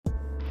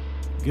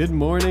Good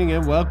morning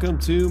and welcome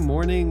to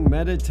Morning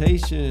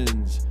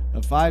Meditations,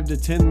 a 5 to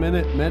 10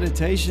 minute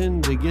meditation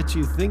to get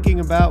you thinking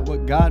about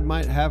what God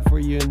might have for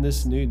you in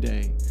this new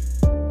day.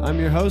 I'm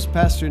your host,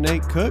 Pastor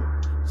Nate Cook,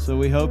 so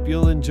we hope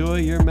you'll enjoy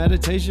your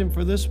meditation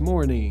for this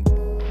morning.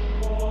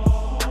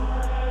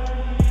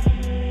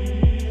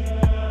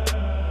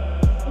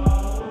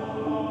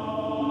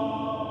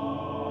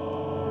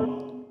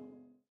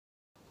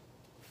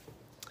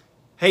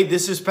 Hey,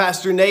 this is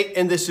Pastor Nate,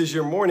 and this is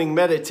your morning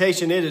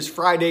meditation. It is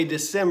Friday,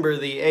 December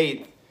the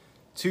 8th,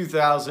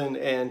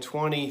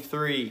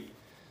 2023.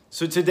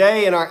 So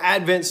today in our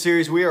Advent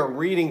series, we are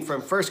reading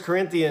from 1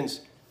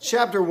 Corinthians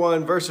chapter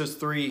 1, verses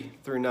 3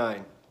 through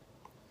 9.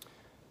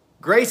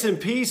 Grace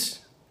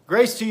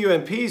to you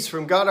and peace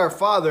from God our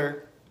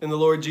Father and the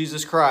Lord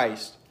Jesus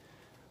Christ.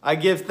 I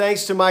give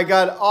thanks to my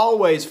God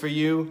always for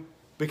you,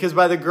 because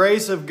by the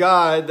grace of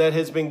God that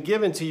has been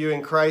given to you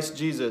in Christ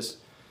Jesus,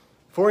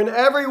 for in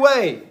every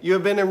way you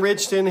have been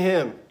enriched in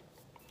him,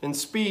 in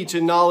speech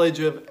and knowledge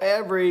of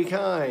every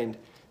kind,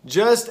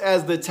 just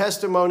as the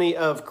testimony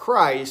of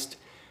Christ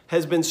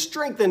has been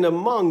strengthened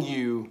among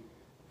you,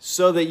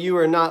 so that you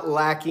are not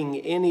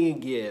lacking any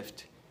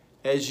gift,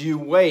 as you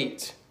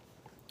wait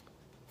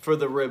for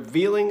the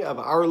revealing of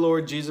our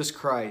Lord Jesus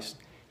Christ.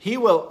 He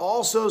will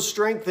also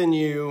strengthen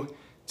you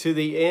to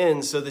the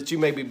end, so that you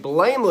may be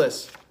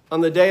blameless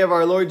on the day of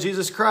our Lord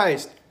Jesus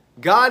Christ.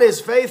 God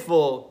is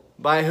faithful,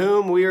 by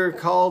whom we are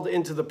called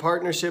into the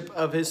partnership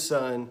of his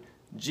Son,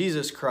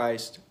 Jesus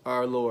Christ,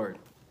 our Lord.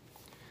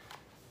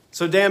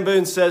 So Dan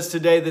Boone says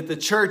today that the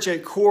church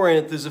at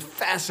Corinth is a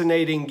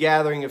fascinating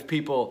gathering of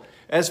people.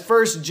 As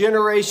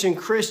first-generation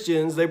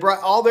Christians, they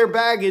brought all their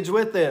baggage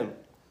with them.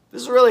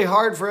 This is really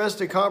hard for us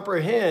to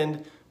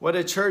comprehend what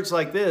a church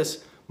like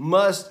this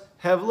must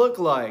have looked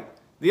like.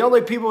 The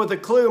only people with a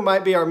clue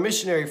might be our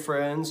missionary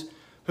friends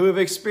who have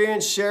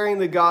experienced sharing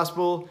the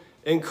gospel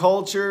in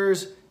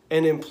cultures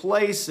and in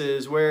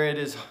places where it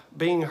is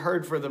being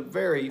heard for the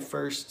very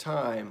first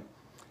time.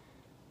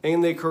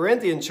 In the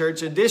Corinthian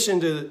church, in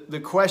addition to the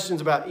questions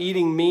about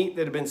eating meat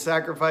that had been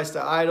sacrificed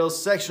to idols,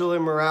 sexual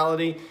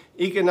immorality,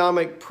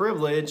 economic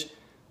privilege,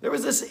 there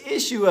was this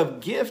issue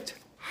of gift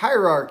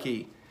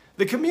hierarchy.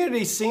 The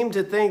community seemed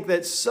to think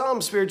that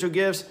some spiritual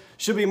gifts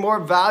should be more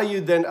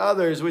valued than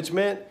others, which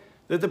meant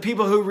that the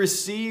people who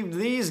received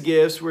these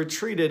gifts were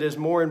treated as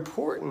more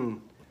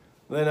important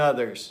than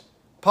others.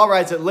 Paul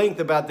writes at length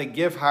about the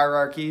gift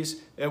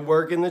hierarchies at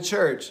work in the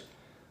church.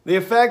 The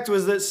effect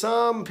was that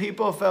some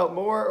people felt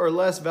more or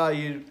less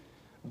valued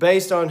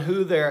based on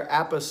who their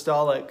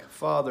apostolic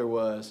father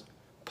was: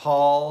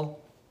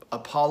 Paul,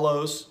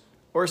 Apollos,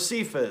 or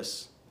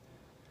Cephas.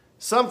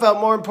 Some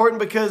felt more important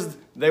because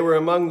they were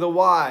among the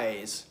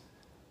wise.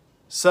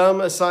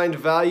 Some assigned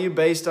value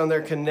based on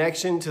their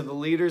connection to the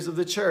leaders of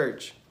the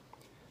church.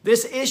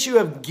 This issue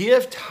of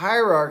gift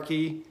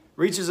hierarchy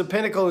reaches a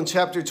pinnacle in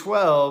chapter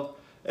 12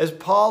 as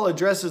Paul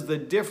addresses the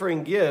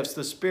differing gifts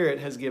the Spirit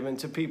has given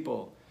to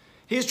people.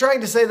 He's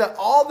trying to say that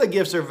all the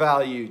gifts are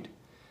valued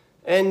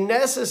and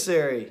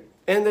necessary,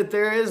 and that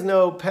there is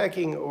no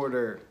pecking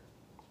order.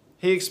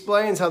 He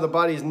explains how the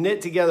body is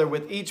knit together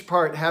with each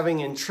part having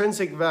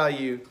intrinsic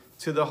value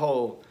to the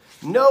whole.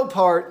 No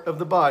part of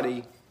the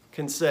body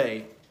can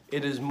say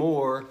it is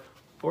more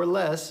or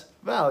less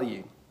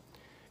value.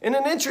 In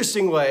an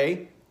interesting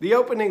way, the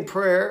opening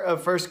prayer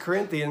of 1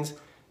 Corinthians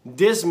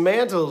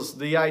dismantles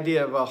the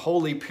idea of a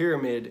holy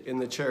pyramid in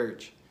the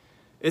church.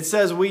 It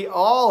says we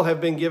all have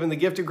been given the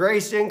gift of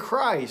grace in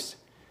Christ,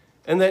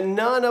 and that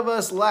none of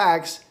us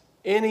lacks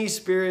any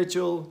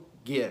spiritual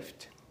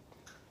gift.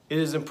 It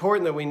is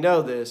important that we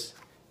know this,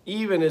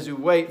 even as we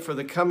wait for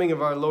the coming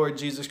of our Lord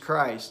Jesus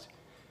Christ.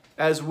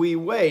 As we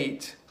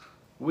wait,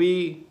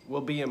 we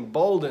will be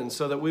emboldened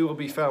so that we will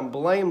be found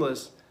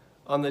blameless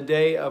on the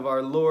day of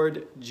our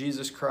Lord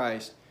Jesus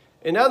Christ.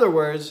 In other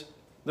words,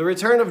 the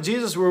return of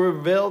Jesus will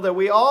reveal that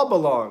we all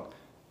belong.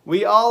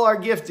 We all are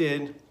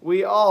gifted.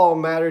 We all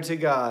matter to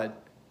God.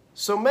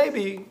 So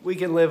maybe we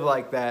can live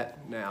like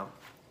that now.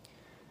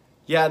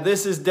 Yeah,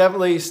 this is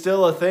definitely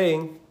still a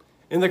thing.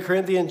 In the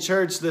Corinthian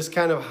church, this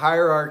kind of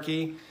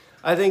hierarchy,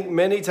 I think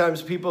many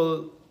times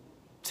people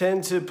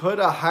tend to put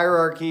a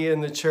hierarchy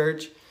in the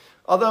church.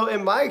 Although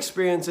in my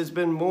experience, it's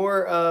been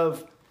more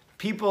of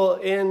people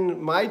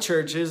in my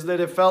churches that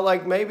have felt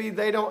like maybe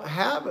they don't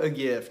have a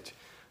gift.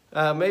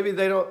 Maybe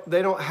they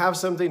don't have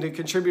something to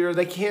contribute, or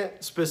they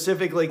can't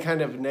specifically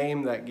kind of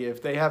name that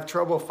gift. They have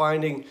trouble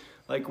finding,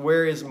 like,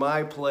 where is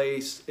my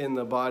place in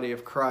the body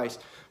of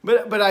Christ?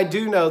 But I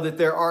do know that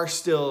there are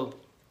still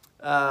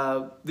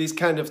these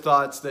kind of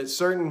thoughts that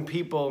certain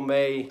people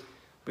may,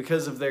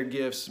 because of their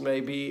gifts, may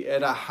be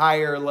at a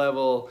higher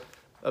level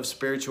of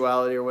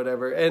spirituality or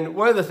whatever. And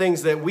one of the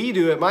things that we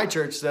do at my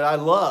church that I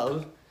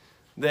love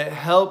that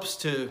helps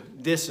to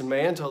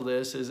dismantle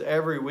this is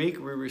every week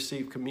we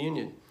receive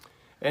communion.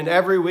 And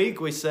every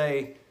week we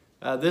say,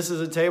 this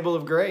is a table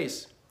of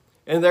grace.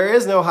 And there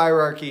is no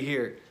hierarchy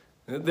here.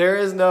 There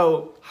is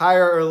no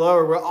higher or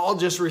lower. We're all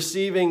just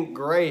receiving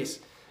grace.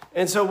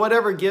 And so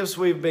whatever gifts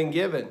we've been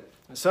given,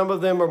 some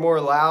of them are more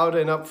loud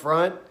and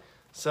upfront.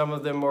 Some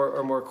of them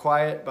are more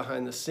quiet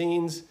behind the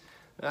scenes.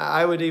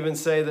 I would even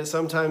say that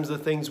sometimes the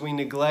things we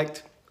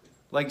neglect,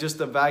 like just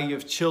the value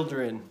of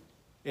children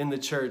in the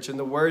church and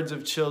the words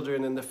of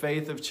children and the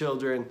faith of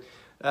children,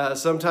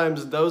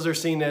 sometimes those are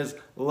seen as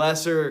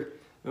lesser,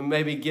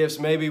 maybe gifts.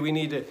 Maybe we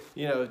need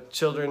to,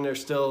 children are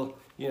still,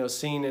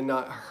 seen and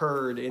not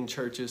heard in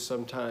churches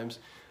sometimes.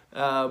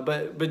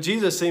 But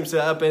Jesus seems to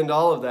upend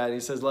all of that. He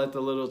says, let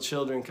the little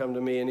children come to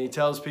me. And he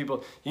tells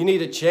people, you need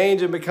to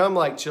change and become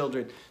like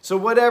children. So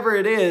whatever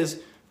it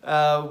is,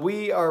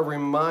 we are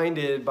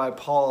reminded by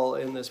Paul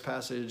in this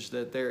passage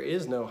that there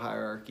is no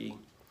hierarchy.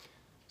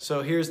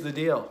 So here's the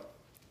deal.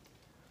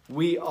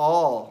 We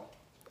all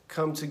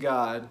come to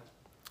God.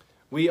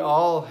 We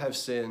all have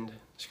sinned,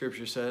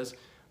 Scripture says.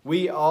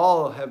 We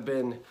all have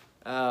been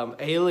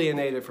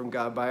alienated from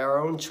God by our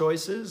own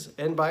choices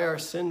and by our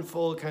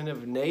sinful kind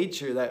of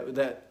nature,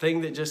 that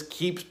thing that just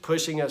keeps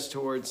pushing us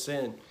towards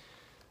sin.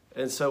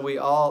 And so we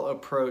all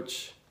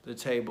approach the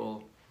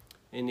table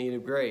in need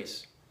of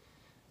grace.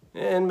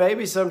 And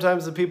maybe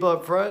sometimes the people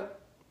up front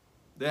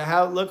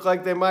that look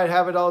like they might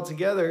have it all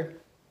together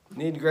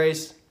need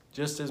grace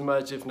just as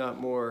much, if not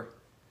more,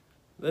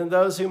 than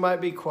those who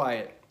might be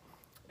quiet.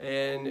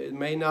 And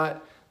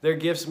their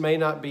gifts may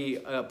not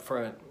be up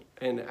front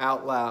and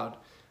out loud,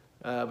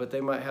 but they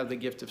might have the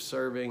gift of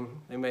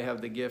serving. They may have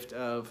the gift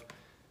of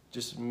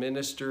just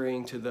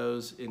ministering to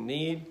those in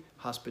need,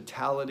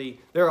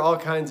 hospitality. There are all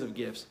kinds of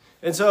gifts.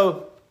 And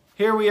so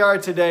here we are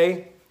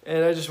today,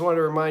 and I just want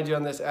to remind you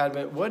on this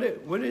Advent,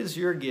 what is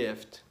your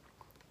gift?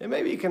 And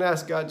maybe you can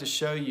ask God to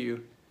show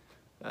you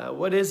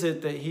what is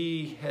it that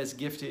he has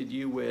gifted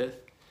you with,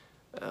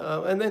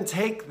 and then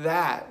take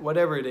that,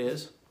 whatever it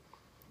is,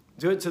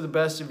 do it to the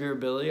best of your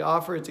ability,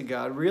 offer it to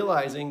God,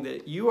 realizing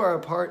that you are a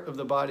part of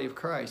the body of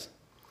Christ.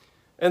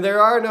 And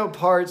there are no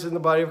parts in the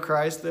body of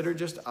Christ that are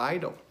just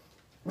idle.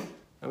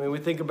 I mean, we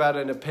think about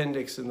an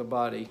appendix in the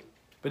body.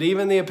 But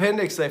even the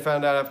appendix, they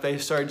found out if they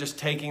started just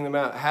taking them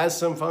out, has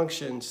some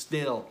function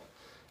still.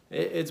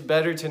 It's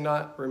better to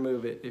not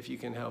remove it if you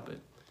can help it.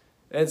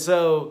 And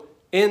so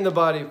in the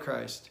body of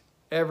Christ,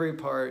 every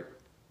part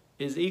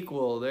is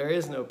equal. There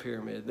is no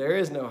pyramid. There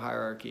is no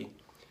hierarchy.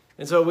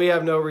 And so we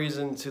have no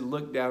reason to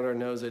look down our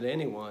nose at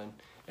anyone.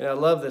 And I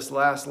love this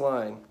last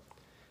line.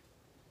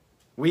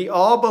 We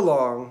all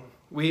belong.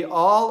 We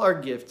all are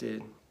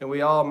gifted, and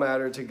we all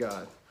matter to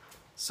God.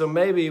 So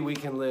maybe we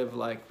can live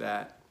like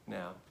that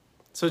now.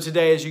 So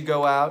today as you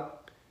go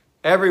out,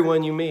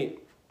 everyone you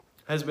meet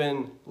has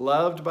been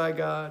loved by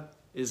God,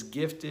 is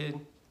gifted,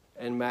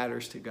 and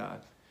matters to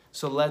God.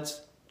 So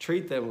let's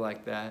treat them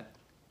like that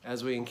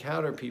as we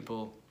encounter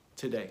people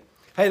today.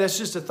 Hey, that's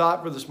just a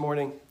thought for this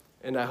morning,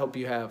 and I hope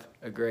you have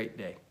a great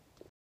day.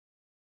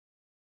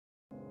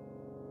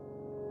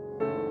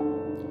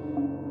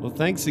 Well,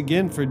 thanks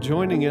again for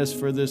joining us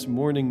for this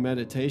morning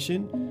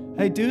meditation.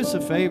 Hey, do us a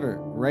favor,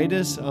 rate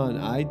us on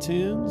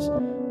iTunes,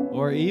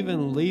 or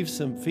even leave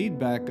some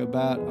feedback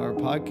about our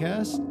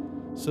podcast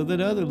so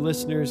that other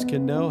listeners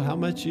can know how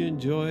much you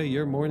enjoy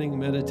your morning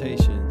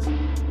meditations.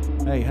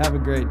 Hey, have a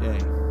great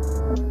day.